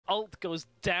ult goes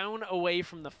down away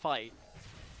from the fight.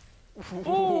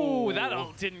 Ooh, that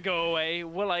ult didn't go away.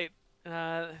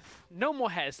 No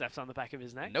more hairs left on the back of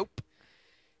his neck. Nope.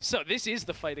 So this is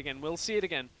the fight again. We'll see it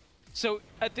again. So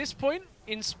at this point,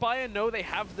 Inspire know they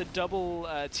have the double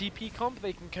TP comp.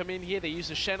 They can come in here. They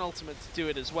use a Shen ultimate to do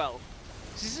it as well.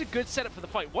 So this is a good setup for the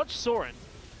fight. Watch Soren.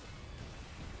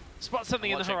 Spot something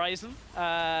in the horizon.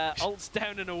 Ult's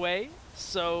down and away,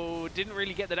 so didn't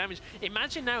really get the damage.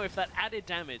 Imagine now if that added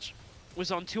damage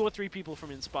was on 2 or 3 people from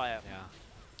Inspire. Yeah.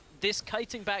 This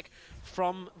kiting back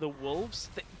from the Wolves,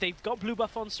 they've got blue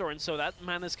buff on Soren, so that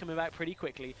mana's coming back pretty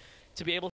quickly to be able